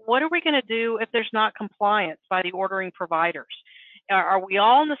then what are we going to do if there's not compliance by the ordering providers? Are we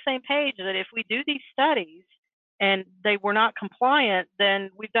all on the same page that if we do these studies and they were not compliant, then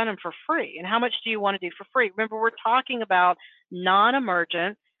we've done them for free? And how much do you want to do for free? Remember, we're talking about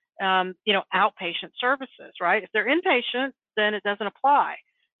non-emergent, outpatient services, right? If they're inpatient, then it doesn't apply.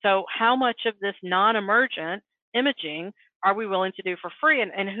 So how much of this non-emergent imaging are we willing to do for free,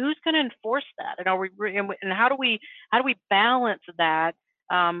 and who's going to enforce that? And how do we balance that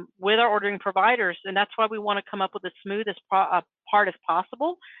with our ordering providers? And that's why we want to come up with the smoothest part as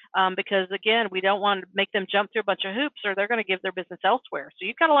possible, because again, we don't want to make them jump through a bunch of hoops, or they're going to give their business elsewhere. So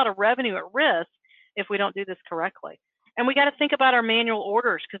you've got a lot of revenue at risk if we don't do this correctly. And we got to think about our manual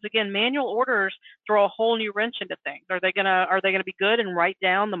orders, because again, manual orders throw a whole new wrench into things. Are they gonna be good and write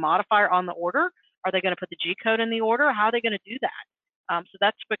down the modifier on the order? Are they going to put the G code in the order? How are they going to do that? So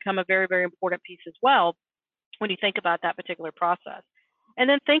that's become a very, very important piece as well when you think about that particular process. And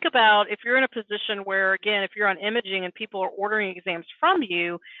then think about if you're in a position where, again, if you're on imaging and people are ordering exams from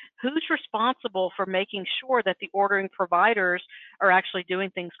you, who's responsible for making sure that the ordering providers are actually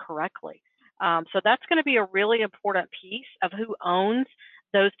doing things correctly? So that's going to be a really important piece of who owns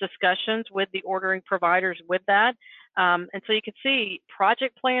those discussions with the ordering providers with that. And so you can see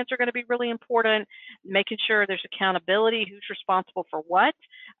project plans are going to be really important, making sure there's accountability, who's responsible for what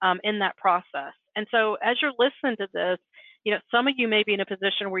in that process. And so as you're listening to this, some of you may be in a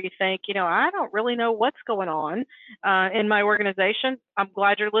position where you think, I don't really know what's going on in my organization. I'm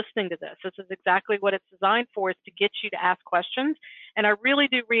glad you're listening to this. This is exactly what it's designed for, is to get you to ask questions. And I really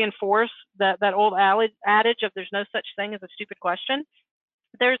do reinforce that old adage of there's no such thing as a stupid question.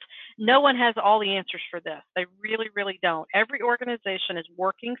 There's no one has all the answers for this. They really, really don't. Every organization is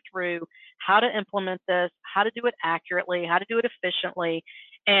working through how to implement this, how to do it accurately, how to do it efficiently,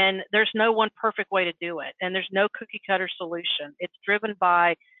 and there's no one perfect way to do it. And there's no cookie cutter solution. It's driven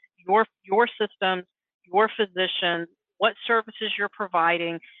by your systems, your physicians, what services you're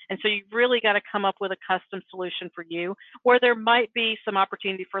providing. And so you've really got to come up with a custom solution for you. Where there might be some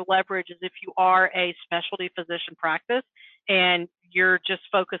opportunity for leverage is if you are a specialty physician practice and you're just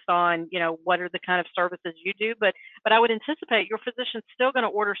focused on, what are the kind of services you do. But I would anticipate your physician's still going to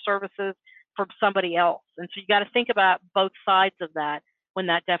order services from somebody else. And so you got to think about both sides of that when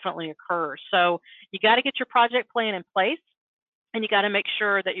that definitely occurs. So you got to get your project plan in place, and you got to make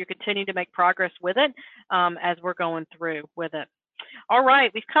sure that you continue to make progress with it as we're going through with it. All right,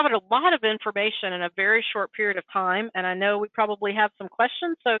 we've covered a lot of information in a very short period of time, and I know we probably have some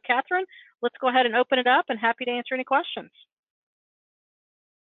questions. So Catherine, let's go ahead and open it up, and happy to answer any questions.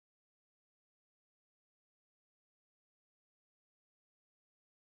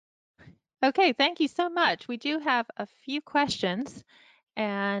 Okay, thank you so much. We do have a few questions,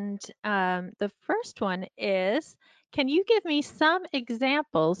 and the first one is, can you give me some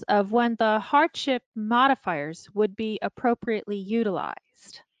examples of when the hardship modifiers would be appropriately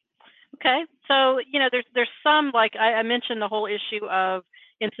utilized? Okay, so there's some, like I mentioned, the whole issue of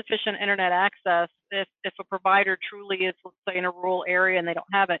insufficient internet access. If a provider truly is, let's say, in a rural area and they don't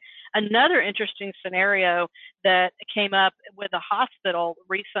have it. Another interesting scenario that came up with a hospital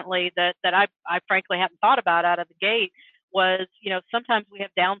recently that I frankly hadn't thought about out of the gate was, sometimes we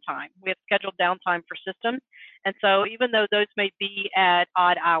have downtime. We have scheduled downtime for systems. And so even though those may be at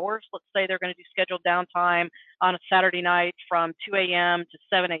odd hours, let's say they're going to do scheduled downtime on a Saturday night from 2 a.m. to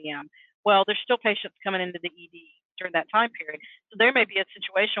 7 a.m. Well, there's still patients coming into the ED during that time period. So there may be a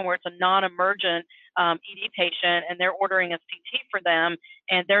situation where it's a non-emergent ED patient and they're ordering a CT for them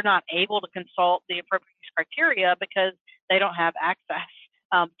and they're not able to consult the appropriate use criteria because they don't have access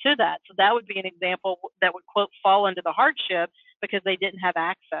to that. So that would be an example that would, quote, fall into the hardship because they didn't have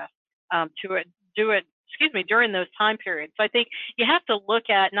access to it, during those time periods. So I think you have to look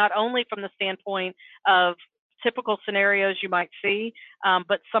at not only from the standpoint of typical scenarios you might see,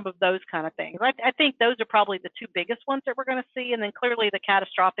 but some of those kind of things. I think those are probably the two biggest ones that we're going to see. And then clearly the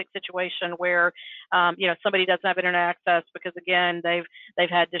catastrophic situation where, somebody doesn't have internet access because, again, they've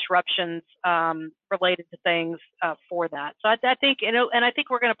had disruptions related to things for that. So I think, and I think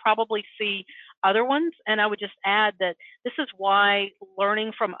we're going to probably see other ones. And I would just add that this is why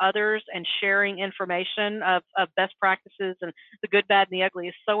learning from others and sharing information of best practices and the good, bad, and the ugly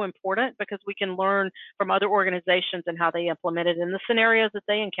is so important, because we can learn from other organizations and how they implement it in the scenarios that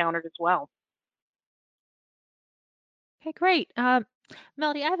they encountered as well. Okay, great.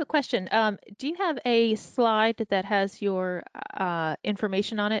 Melody, I have a question. Do you have a slide that has your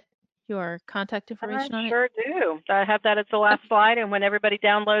information on it, your contact information on it? I sure do. I have that as the last slide, and when everybody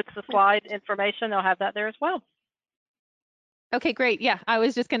downloads the slide information, they'll have that there as well. Okay, great. Yeah, I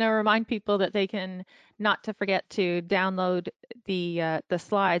was just going to remind people that they can not to forget to download the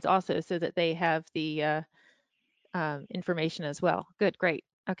slides also, so that they have the information as well. Good, great.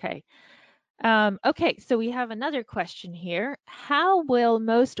 Okay. Okay, so we have another question here. How will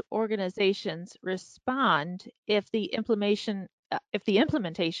most organizations respond if the implementation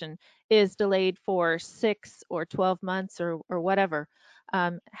is delayed for 6 or 12 months or whatever?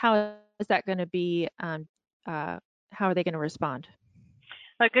 How is that going to be? How are they going to respond?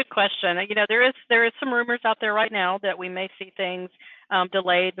 A good question. There is some rumors out there right now that we may see things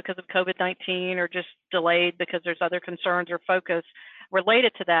delayed because of COVID-19, or just delayed because there's other concerns or focus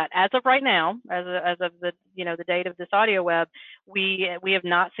related to that. As of right now, as of the the date of this audio web, we have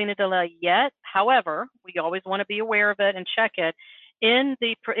not seen a delay yet. However, we always want to be aware of it and check it. In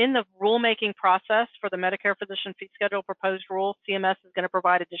the rulemaking process for the Medicare Physician Fee Schedule proposed rule, CMS is going to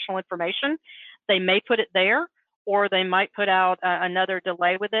provide additional information. They may put it there, or they might put out another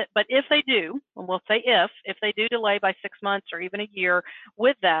delay with it. But if they do, and we'll say if they do delay by 6 months or even a year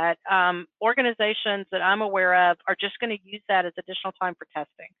with that, organizations that I'm aware of are just going to use that as additional time for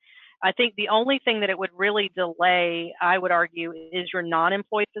testing. I think the only thing that it would really delay, I would argue, is your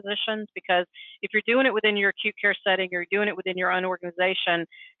non-employed physicians, because if you're doing it within your acute care setting, or you're doing it within your own organization,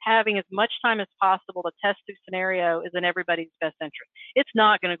 having as much time as possible to test through scenario is in everybody's best interest. It's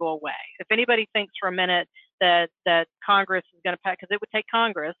not going to go away. If anybody thinks for a minute that Congress is going to pass, because it would take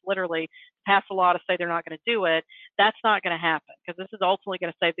Congress literally to pass a law to say they're not going to do it, that's not going to happen, because this is ultimately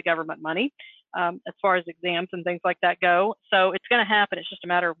going to save the government money as far as exams and things like that go. So it's going to happen. It's just a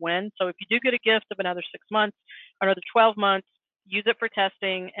matter of when. So if you do get a gift of another 6 months or another 12 months, use it for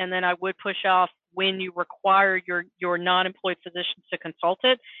testing, and then I would push off when you require your non-employed physicians to consult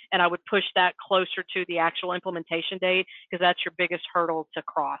it, and I would push that closer to the actual implementation date because that's your biggest hurdle to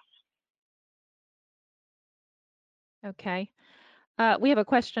cross. Okay. We have a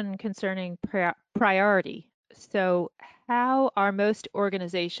question concerning priority. So how are most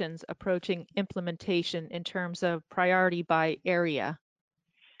organizations approaching implementation in terms of priority by area?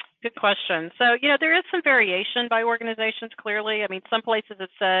 Good question. So, there is some variation by organizations, clearly. I mean, some places have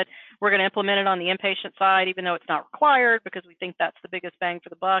said we're going to implement it on the inpatient side, even though it's not required, because we think that's the biggest bang for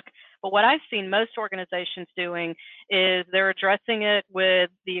the buck. But what I've seen most organizations doing is they're addressing it with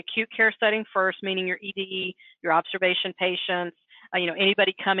the acute care setting first, meaning your ED, your observation patients,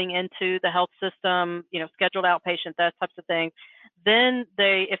 anybody coming into the health system, scheduled outpatient, that types of things. Then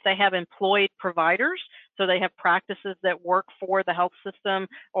if they have employed providers, so they have practices that work for the health system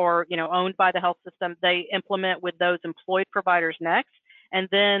or owned by the health system, they implement with those employed providers next. And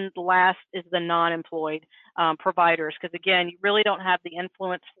then last is the non-employed providers, because again, you really don't have the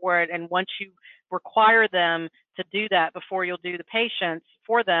influence for it. And once you require them to do that before you'll do the patients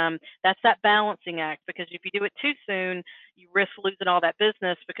for them, that's that balancing act, because if you do it too soon, you risk losing all that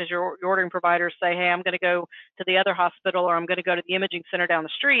business because your ordering providers say, hey, I'm going to go to the other hospital, or I'm going to go to the imaging center down the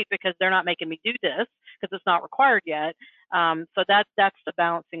street because they're not making me do this because it's not required yet. So that's the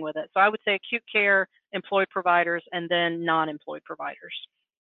balancing with it. So I would say acute care, employed providers, and then non-employed providers.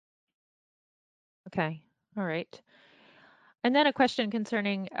 Okay, all right. And then a question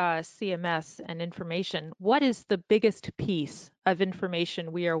concerning CMS and information. What is the biggest piece of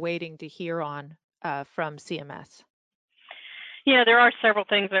information we are waiting to hear on from CMS? There are several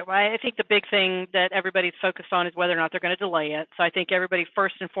things that I think the big thing that everybody's focused on is whether or not they're going to delay it. So I think everybody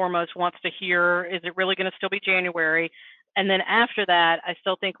first and foremost wants to hear, is it really going to still be January? And then after that, I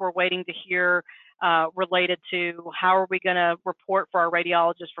still think we're waiting to hear related to how are we going to report for our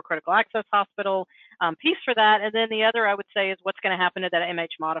radiologists for critical access hospital piece for that. And then the other I would say is what's going to happen to that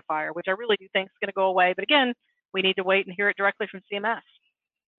MH modifier, which I really do think is going to go away. But again, we need to wait and hear it directly from CMS.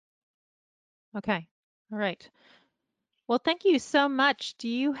 Okay, all right. Well, thank you so much. Do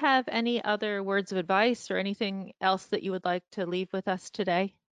you have any other words of advice or anything else that you would like to leave with us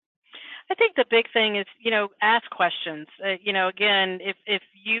today? I think the big thing is, ask questions. Again, if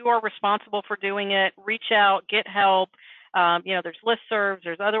you are responsible for doing it, reach out, get help. There's listservs,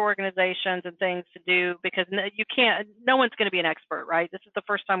 there's other organizations and things to do, because no one's going to be an expert, right? This is the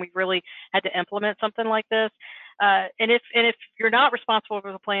first time we've really had to implement something like this. And if you're not responsible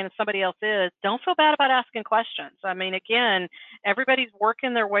for the plan and somebody else is, don't feel bad about asking questions. I mean, again, everybody's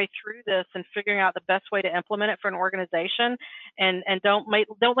working their way through this and figuring out the best way to implement it for an organization, and don't let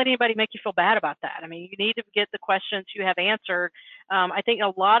anybody make you feel bad about that. I mean, you need to get the questions you have answered. I think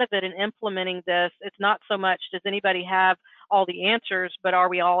a lot of it in implementing this, it's not so much does anybody have all the answers, but are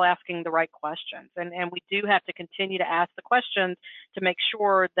we all asking the right questions? And we do have to continue to ask the questions to make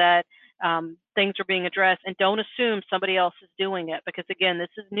sure that things are being addressed, and don't assume somebody else is doing it, because again, this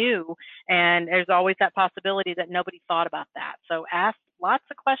is new and there's always that possibility that nobody thought about that. So ask lots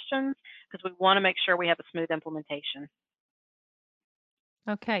of questions because we want to make sure we have a smooth implementation.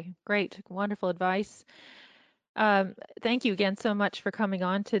 Okay, great. Wonderful advice. Thank you again so much for coming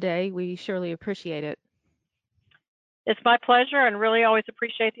on today. We surely appreciate it. It's my pleasure, and really always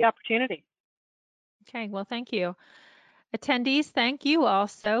appreciate the opportunity. Okay, well, thank you. Attendees, thank you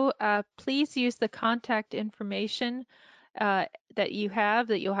also. Please use the contact information that you'll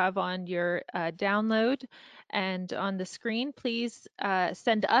have on your download and on the screen. Please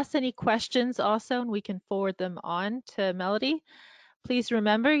send us any questions also, and we can forward them on to Melody. Please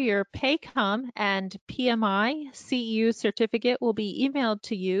remember your PACOM and PMI CEU certificate will be emailed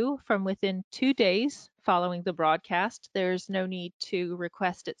to you from within 2 days following the broadcast. There's no need to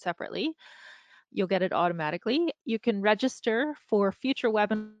request it separately. You'll get it automatically. You can register for future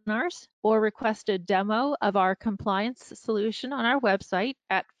webinars or request a demo of our compliance solution on our website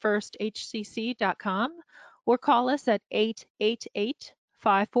at firsthcc.com, or call us at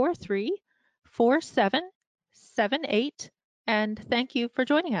 888-543-4778. And thank you for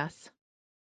joining us.